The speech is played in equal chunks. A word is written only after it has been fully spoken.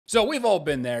So we've all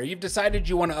been there. You've decided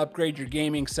you want to upgrade your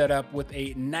gaming setup with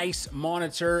a nice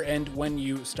monitor, and when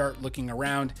you start looking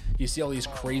around, you see all these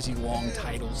crazy long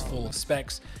titles full of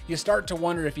specs. You start to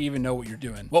wonder if you even know what you're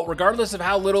doing. Well, regardless of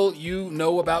how little you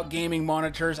know about gaming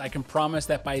monitors, I can promise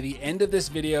that by the end of this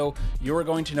video, you're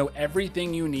going to know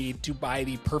everything you need to buy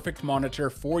the perfect monitor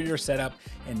for your setup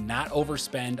and not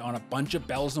overspend on a bunch of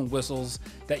bells and whistles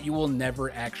that you will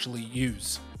never actually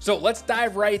use. So let's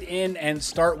dive right in and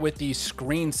start with the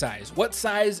screen size. What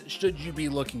size should you be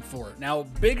looking for? Now,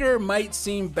 bigger might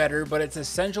seem better, but it's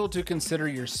essential to consider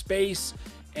your space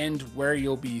and where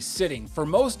you'll be sitting. For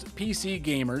most PC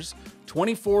gamers,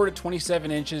 24 to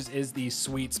 27 inches is the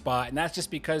sweet spot, and that's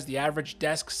just because the average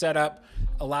desk setup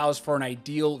allows for an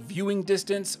ideal viewing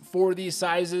distance for these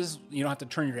sizes. You don't have to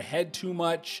turn your head too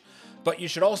much, but you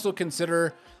should also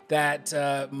consider that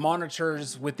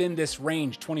monitors within this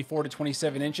range, 24 to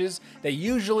 27 inches, they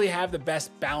usually have the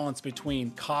best balance between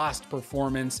cost,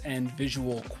 performance, and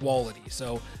visual quality.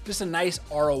 So just a nice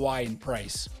ROI in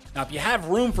price. Now, if you have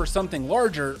room for something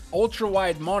larger,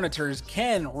 ultra-wide monitors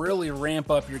can really ramp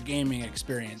up your gaming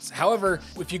experience. However,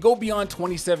 if you go beyond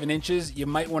 27 inches, you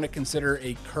might want to consider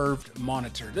a curved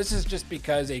monitor. This is just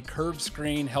because a curved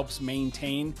screen helps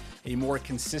maintain a more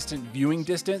consistent viewing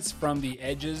distance from the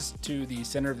edges to the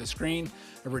center of the screen.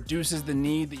 It reduces the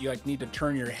need that you need to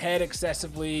turn your head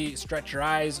excessively, stretch your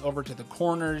eyes over to the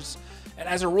corners. And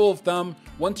as a rule of thumb,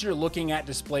 once you're looking at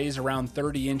displays around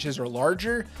 30 inches or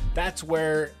larger, that's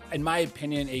where, in my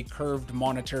opinion, a curved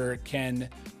monitor can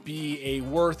be a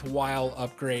worthwhile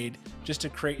upgrade just to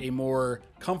create a more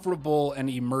comfortable and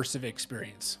immersive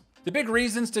experience. The big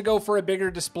reasons to go for a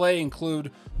bigger display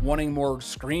include wanting more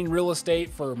screen real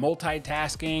estate for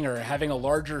multitasking, or having a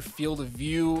larger field of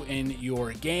view in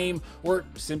your game, or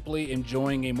simply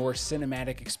enjoying a more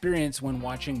cinematic experience when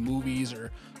watching movies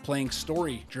or playing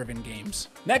story-driven games.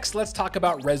 Next, let's talk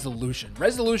about resolution.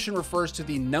 Resolution refers to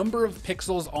the number of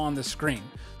pixels on the screen.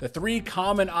 The three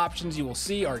common options you will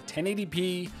see are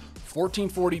 1080p,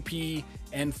 1440p,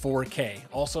 and 4K,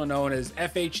 also known as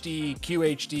FHD,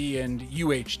 QHD, and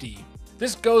UHD.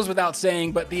 This goes without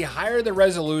saying, but the higher the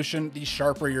resolution, the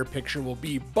sharper your picture will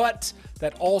be, but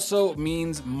that also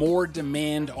means more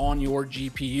demand on your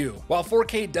GPU. While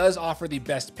 4K does offer the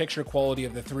best picture quality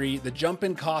of the three, the jump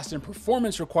in cost and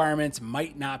performance requirements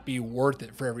might not be worth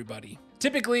it for everybody.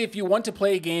 Typically, if you want to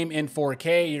play a game in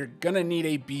 4K, you're gonna need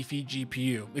a beefy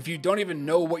GPU. If you don't even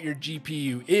know what your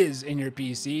GPU is in your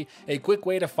PC, a quick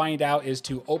way to find out is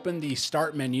to open the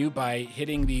Start menu by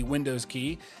hitting the Windows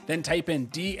key, then type in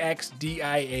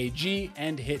DXDIAG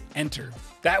and hit Enter.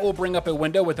 That will bring up a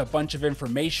window with a bunch of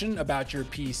information about your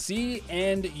PC,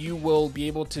 and you will be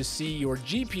able to see your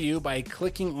GPU by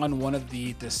clicking on one of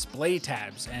the display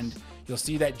tabs, and you'll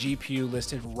see that GPU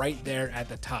listed right there at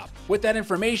the top. With that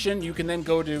information, you can then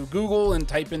go to Google and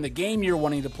type in the game you're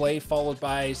wanting to play, followed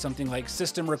by something like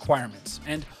system requirements.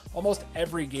 And almost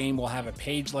every game will have a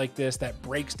page like this that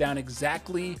breaks down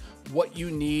exactly what you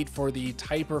need for the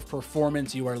type of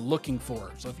performance you are looking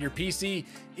for. So if your PC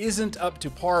isn't up to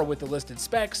par with the listed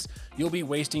specs, you'll be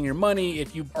wasting your money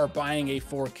if you are buying a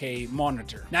 4K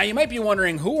monitor. Now, you might be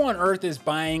wondering, who on earth is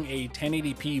buying a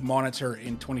 1080p monitor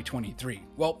in 2023?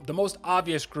 Well, the most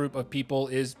obvious group of people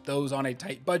is those on a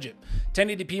tight budget.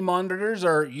 1080p monitors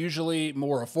are usually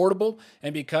more affordable,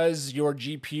 and because your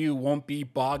GPU won't be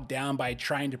bogged down by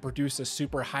trying to produce a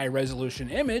super high resolution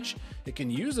image, it can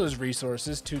use those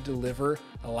resources to deliver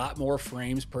a lot more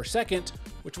frames per second,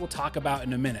 which we'll talk about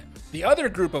in a minute. The other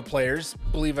group of players,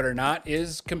 believe it or not,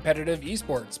 is competitive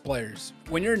esports players.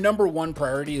 When your number one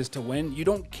priority is to win, you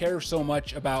don't care so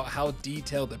much about how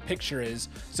detailed the picture is.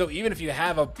 So even if you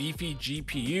have a beefy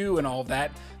GPU and all of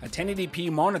that, a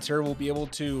 1080p monitor will be able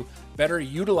to better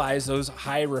utilize those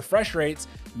high refresh rates,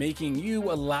 making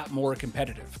you a lot more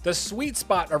competitive. The sweet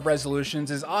spot of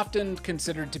resolutions is often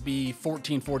considered to be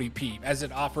 1440p, as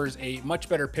it offers a much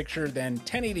better picture than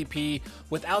 1080p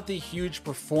without the huge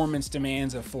performance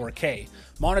demands of 4K.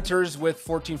 Monitors with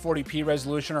 1440p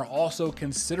resolution are also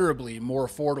considerably more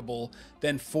affordable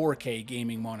than 4K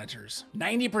gaming monitors.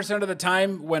 90% of the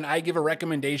time when I give a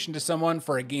recommendation to someone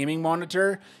for a gaming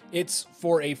monitor, it's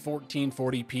for a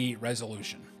 1440p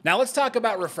resolution. Now let's talk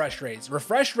about refresh rates.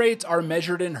 Refresh rates are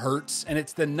measured in hertz, and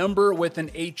it's the number with an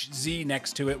HZ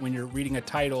next to it when you're reading a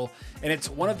title, and it's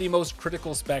one of the most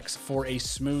critical specs for a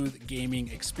smooth gaming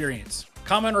experience.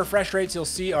 Common refresh rates you'll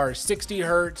see are 60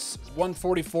 Hz,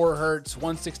 144 Hz,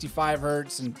 165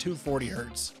 Hz, and 240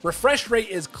 Hz. Refresh rate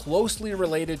is closely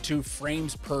related to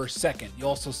frames per second. You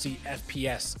also see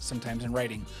FPS sometimes in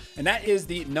writing, and that is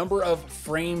the number of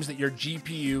frames that your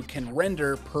GPU can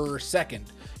render per second.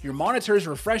 Your monitor's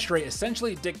refresh rate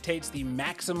essentially dictates the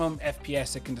maximum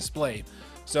FPS it can display.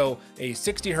 So a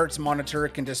 60 Hz monitor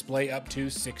can display up to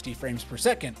 60 frames per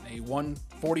second. A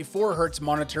 144 Hz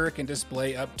monitor can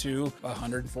display up to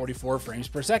 144 frames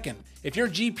per second. If your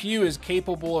GPU is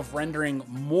capable of rendering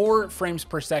more frames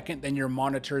per second than your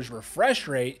monitor's refresh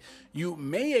rate, you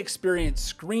may experience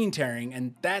screen tearing,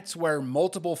 and that's where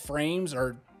multiple frames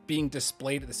are being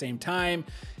displayed at the same time,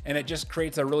 and it just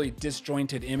creates a really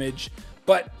disjointed image,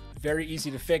 but very easy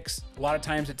to fix. A lot of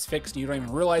times it's fixed and you don't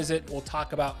even realize it. We'll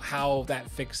talk about how that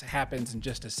fix happens in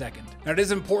just a second. Now, it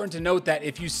is important to note that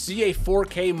if you see a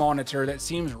 4K monitor that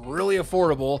seems really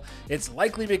affordable, it's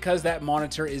likely because that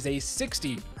monitor is a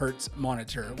 60 Hz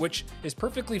monitor, which is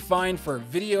perfectly fine for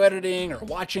video editing or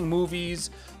watching movies,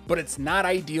 but it's not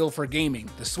ideal for gaming.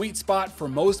 The sweet spot for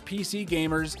most PC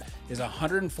gamers is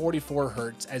 144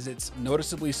 Hz, as it's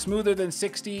noticeably smoother than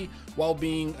 60 while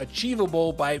being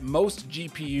achievable by most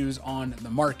GPUs on the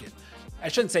market. I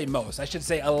shouldn't say most, I should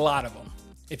say a lot of them.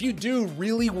 If you do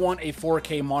really want a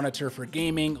 4K monitor for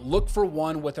gaming, look for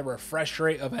one with a refresh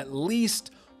rate of at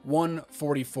least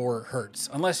 144 Hz.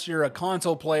 Unless you're a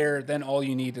console player, then all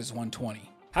you need is 120.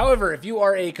 However, if you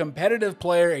are a competitive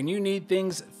player and you need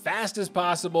things fast as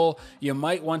possible, you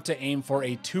might want to aim for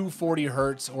a 240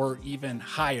 Hz or even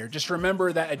higher. Just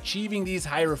remember that achieving these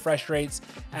high refresh rates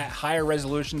at higher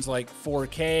resolutions like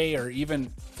 4K or even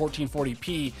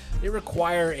 1440p, they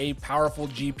require a powerful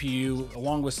GPU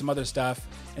along with some other stuff,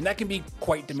 and that can be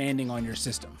quite demanding on your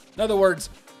system. In other words,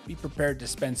 be prepared to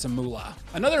spend some moolah.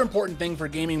 Another important thing for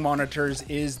gaming monitors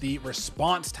is the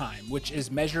response time, which is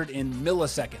measured in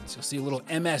milliseconds. You'll see a little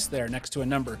MS there next to a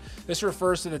number. This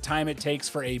refers to the time it takes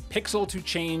for a pixel to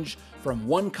change from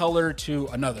one color to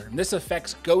another. And this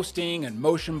affects ghosting and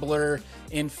motion blur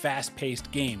in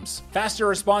fast-paced games. Faster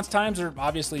response times are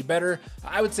obviously better.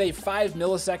 I would say 5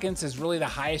 milliseconds is really the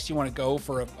highest you want to go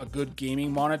for a good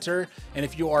gaming monitor. And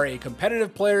if you are a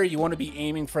competitive player, you want to be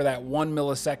aiming for that 1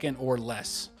 millisecond or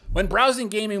less. When browsing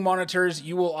gaming monitors,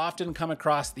 you will often come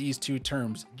across these two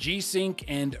terms, G-Sync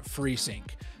and FreeSync.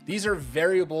 These are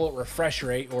variable refresh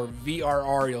rate, or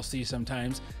VRR you'll see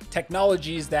sometimes,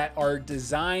 technologies that are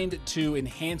designed to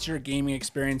enhance your gaming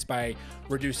experience by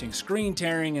reducing screen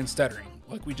tearing and stuttering,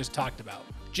 like we just talked about.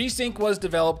 G-Sync was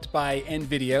developed by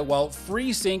NVIDIA, while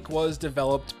FreeSync was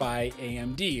developed by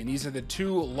AMD, and these are the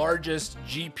two largest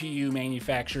GPU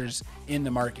manufacturers in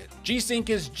the market. G-Sync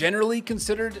is generally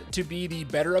considered to be the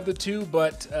better of the two,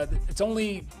 but it's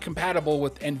only compatible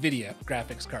with NVIDIA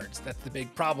graphics cards. That's the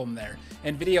big problem there.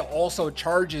 NVIDIA also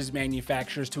charges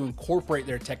manufacturers to incorporate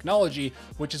their technology,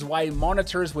 which is why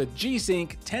monitors with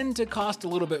G-Sync tend to cost a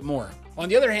little bit more. On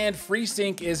the other hand,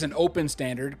 FreeSync is an open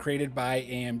standard created by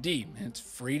AMD, and it's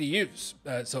free to use.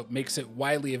 So it makes it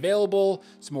widely available,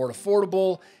 it's more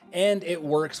affordable, and it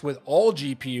works with all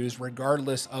GPUs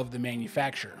regardless of the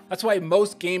manufacturer. That's why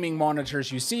most gaming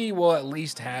monitors you see will at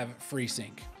least have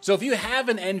FreeSync. So if you have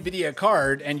an NVIDIA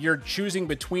card and you're choosing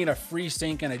between a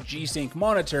FreeSync and a G-Sync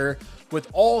monitor, with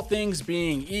all things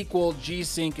being equal,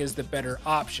 G-Sync is the better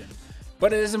option.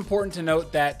 But it is important to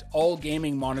note that all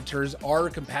gaming monitors are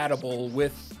compatible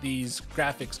with these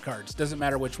graphics cards. Doesn't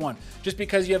matter which one. Just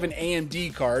because you have an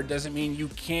AMD card doesn't mean you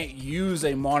can't use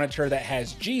a monitor that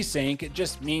has G-Sync. It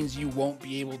just means you won't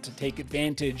be able to take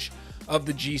advantage of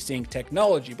the G-Sync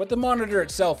technology, but the monitor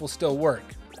itself will still work.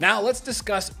 Now let's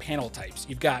discuss panel types.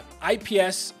 You've got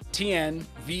IPS, TN,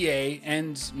 VA,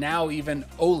 and now even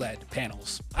OLED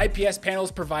panels. IPS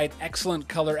panels provide excellent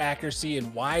color accuracy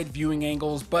and wide viewing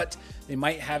angles, but they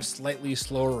might have slightly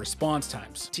slower response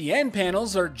times. TN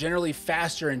panels are generally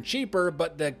faster and cheaper,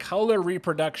 but the color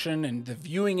reproduction and the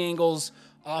viewing angles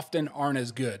often aren't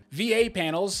as good. VA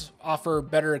panels offer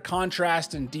better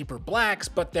contrast and deeper blacks,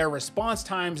 but their response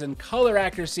times and color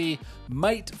accuracy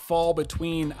might fall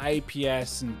between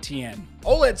IPS and TN.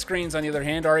 OLED screens, on the other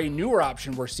hand, are a newer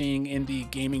option we're seeing in the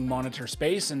gaming monitor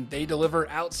space, and they deliver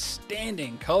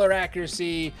outstanding color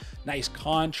accuracy, nice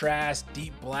contrast,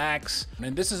 deep blacks,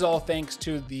 and this is all thanks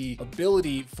to the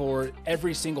ability for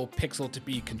every single pixel to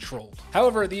be controlled.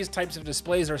 However, these types of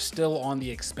displays are still on the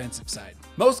expensive side.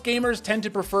 Most gamers tend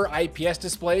to prefer IPS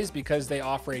displays because they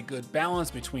offer a good balance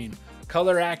between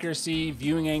color accuracy,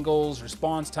 viewing angles,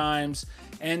 response times,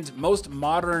 and most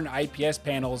modern IPS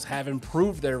panels have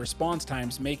improved their response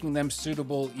times, making them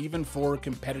suitable even for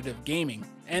competitive gaming,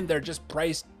 and they're just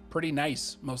priced pretty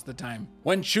nice most of the time.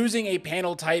 When choosing a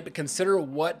panel type, consider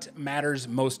what matters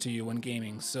most to you when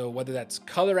gaming. So whether that's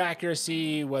color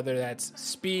accuracy, whether that's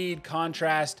speed,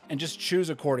 contrast, and just choose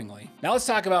accordingly. Now let's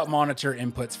talk about monitor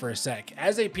inputs for a sec.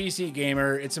 As a PC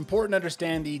gamer, it's important to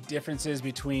understand the differences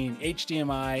between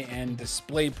HDMI and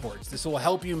display ports. This will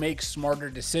help you make smarter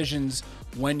decisions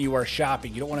when you are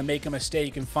shopping. You don't want to make a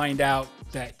mistake and find out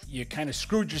that you kind of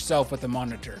screwed yourself with the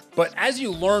monitor. But as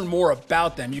you learn more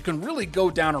about them, you can really go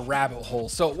down a rabbit hole.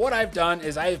 So what I've done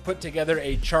is I have put together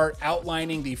a chart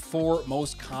outlining the 4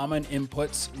 most common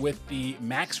inputs with the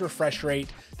max refresh rate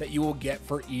that you will get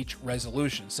for each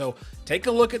resolution. So take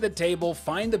a look at the table,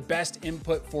 find the best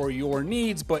input for your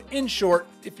needs. But in short,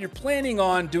 if you're planning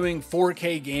on doing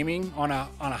 4K gaming on a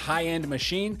high-end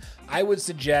machine, I would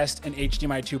suggest an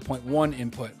HDMI 2.1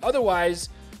 input. Otherwise,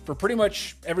 for pretty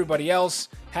much everybody else,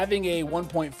 having a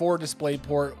 1.4 display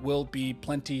port will be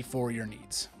plenty for your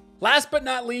needs. Last but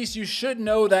not least, you should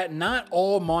know that not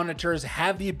all monitors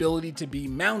have the ability to be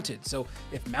mounted. So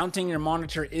if mounting your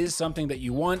monitor is something that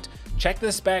you want, check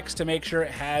the specs to make sure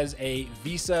it has a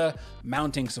VESA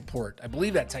mounting support. I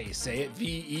believe that's how you say it,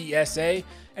 VESA.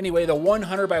 Anyway, the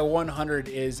 100 by 100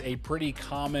 is a pretty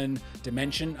common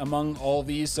dimension among all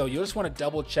these. So you just want to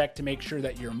double check to make sure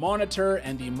that your monitor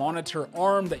and the monitor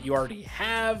arm that you already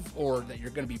have or that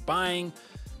you're going to be buying,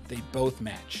 they both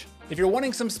match. If you're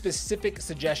wanting some specific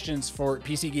suggestions for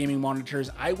PC gaming monitors,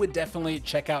 I would definitely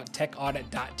check out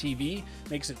techaudit.tv.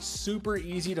 Makes it super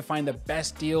easy to find the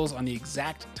best deals on the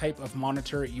exact type of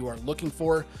monitor you are looking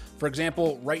for. For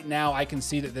example, right now I can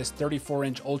see that this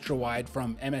 34-inch ultrawide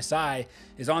from MSI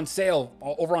is on sale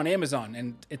over on Amazon,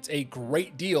 and it's a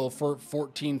great deal for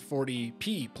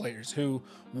 1440p players who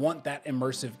want that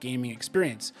immersive gaming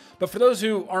experience. But for those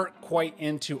who aren't quite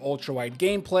into ultrawide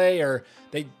gameplay, or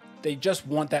they just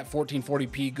want that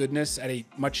 1440p goodness at a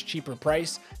much cheaper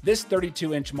price, this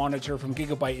 32-inch monitor from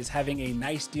Gigabyte is having a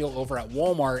nice deal over at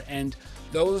Walmart. And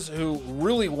those who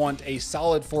really want a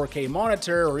solid 4K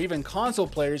monitor, or even console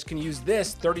players, can use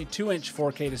this 32-inch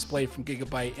 4K display from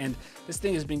Gigabyte. And this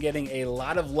thing has been getting a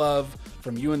lot of love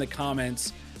from you in the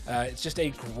comments. It's just a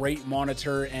great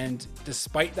monitor, and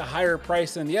despite the higher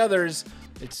price than the others,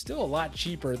 it's still a lot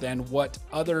cheaper than what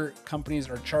other companies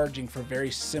are charging for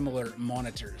very similar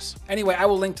monitors. Anyway, I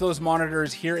will link to those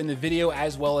monitors here in the video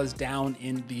as well as down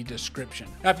in the description.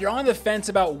 Now, if you're on the fence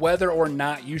about whether or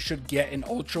not you should get an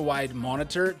ultra-wide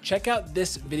monitor, check out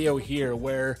this video here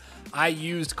where I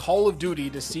used Call of Duty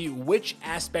to see which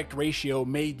aspect ratio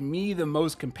made me the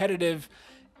most competitive,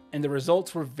 and the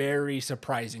results were very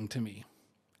surprising to me.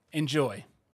 Enjoy.